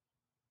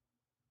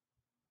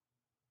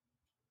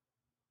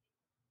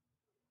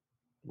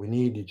 We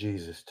need you,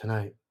 Jesus,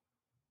 tonight.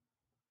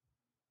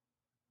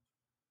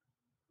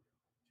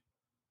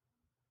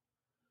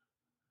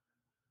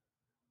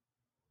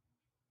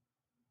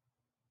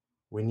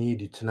 We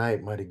need you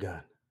tonight, mighty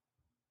God.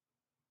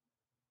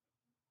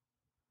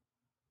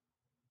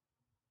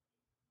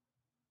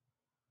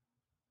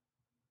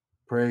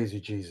 Praise you,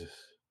 Jesus.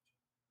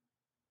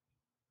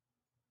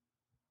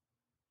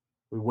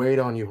 We wait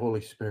on you,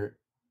 Holy Spirit.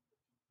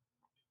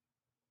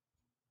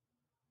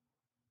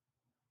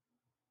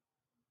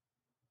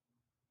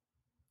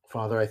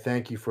 Father, I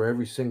thank you for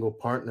every single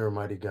partner,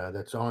 mighty God,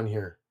 that's on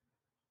here.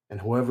 And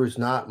whoever's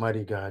not,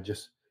 mighty God,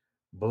 just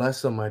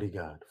bless them, mighty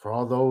God. For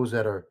all those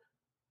that are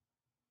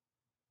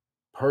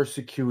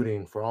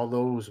persecuting, for all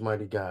those,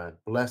 mighty God,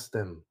 bless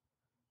them.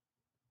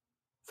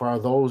 For all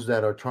those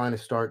that are trying to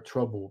start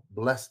trouble,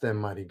 bless them,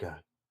 mighty God,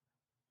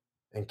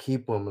 and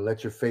keep them and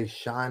let your face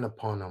shine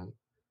upon them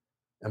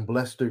and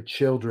bless their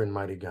children,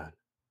 mighty God,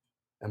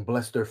 and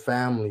bless their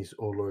families,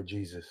 oh Lord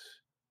Jesus.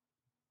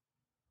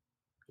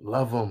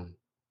 Love them.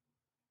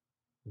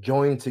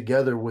 Join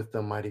together with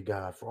them, mighty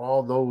God, for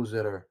all those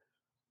that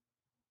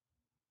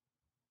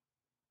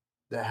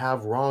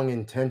have wrong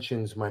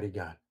intentions, mighty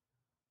God.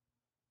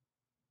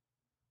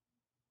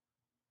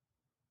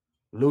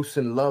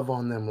 Loosen love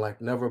on them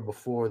like never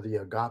before, the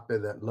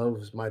agape that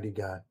loves, mighty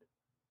God.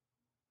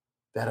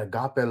 That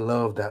agape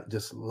love that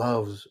just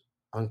loves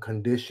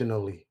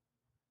unconditionally.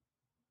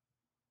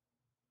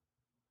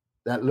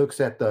 That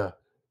looks at the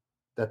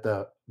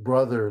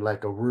brother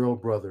like a real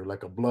brother,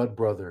 like a blood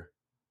brother.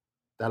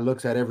 That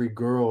looks at every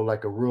girl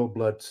like a real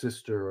blood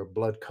sister or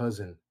blood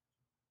cousin.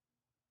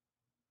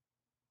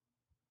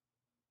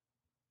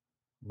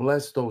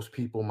 Bless those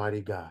people,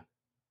 mighty God.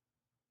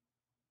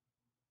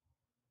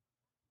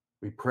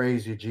 We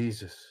praise you,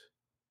 Jesus.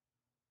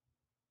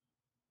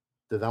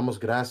 Te damos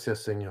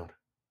gracias, Señor.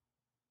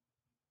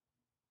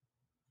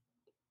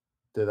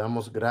 Te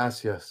damos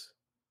gracias.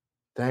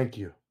 Thank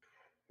you.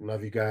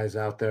 Love you guys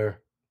out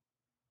there.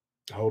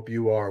 I hope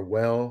you are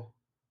well.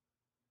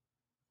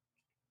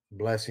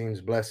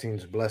 Blessings,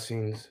 blessings,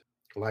 blessings.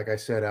 Like I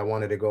said, I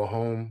wanted to go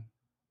home,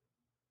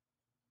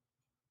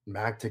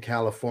 back to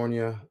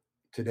California.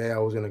 Today I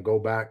was going to go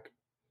back.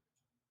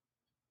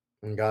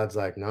 And God's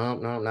like, no,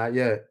 no, not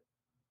yet.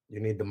 You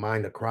need the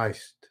mind of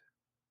Christ.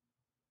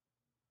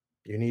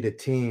 You need a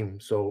team.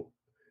 So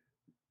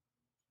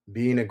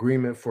be in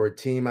agreement for a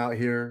team out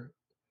here.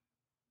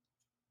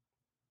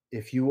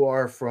 If you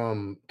are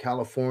from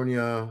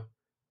California,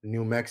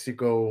 New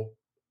Mexico,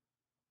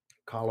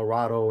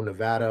 Colorado,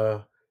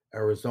 Nevada,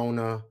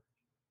 Arizona,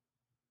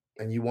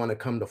 and you want to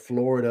come to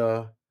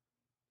Florida,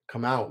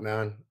 come out,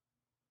 man.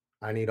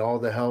 I need all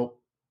the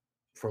help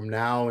from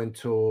now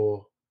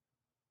until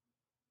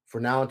for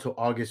now until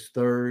August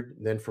 3rd.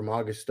 Then from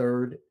August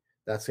 3rd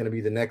That's going to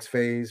be the next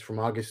phase from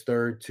August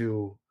 3rd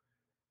to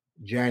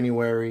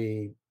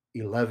January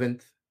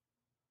 11th.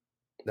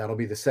 That'll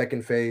be the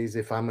second phase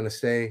if I'm going to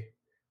stay,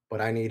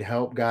 but I need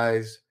help,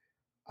 guys.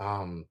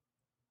 Um,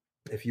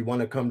 if you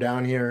want to come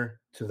down here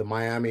to the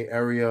Miami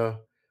area,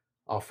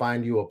 I'll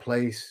find you a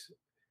place.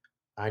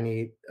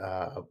 I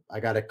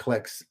got to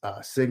collect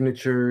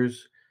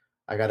signatures.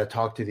 I got to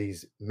talk to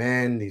these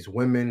men, these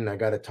women. I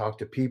got to talk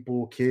to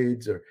people,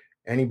 kids, or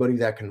anybody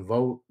that can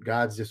vote.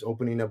 God's just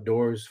opening up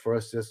doors for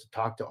us just to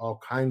talk to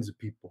all kinds of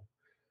people.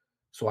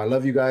 So I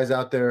love you guys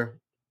out there.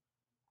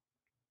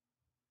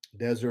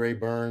 Desiree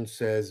Burns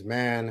says,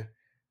 man,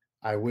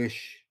 I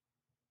wish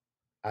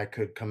I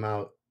could come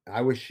out.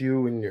 I wish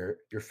you and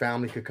your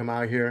family could come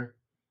out here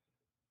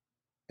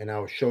and I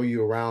will show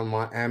you around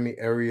Miami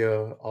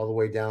area all the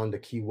way down to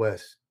Key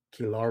West,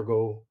 Key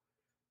Largo.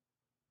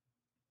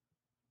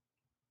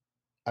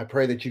 I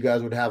pray that you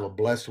guys would have a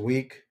blessed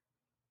week.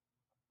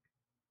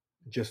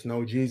 Just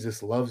know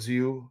Jesus loves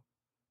you.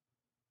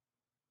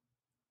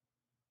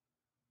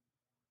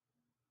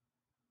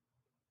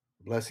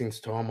 Blessings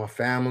to all my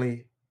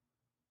family.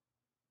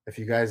 If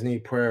you guys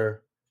need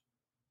prayer,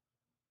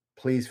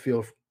 please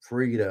feel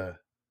free to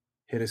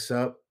hit us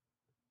up.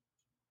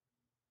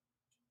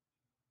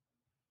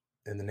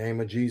 In the name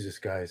of Jesus,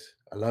 guys,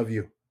 I love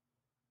you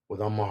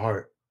with all my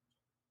heart.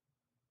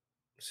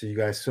 See you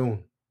guys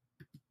soon.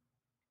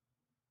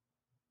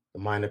 The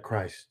mind of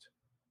Christ.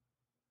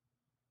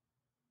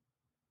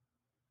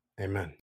 Amen.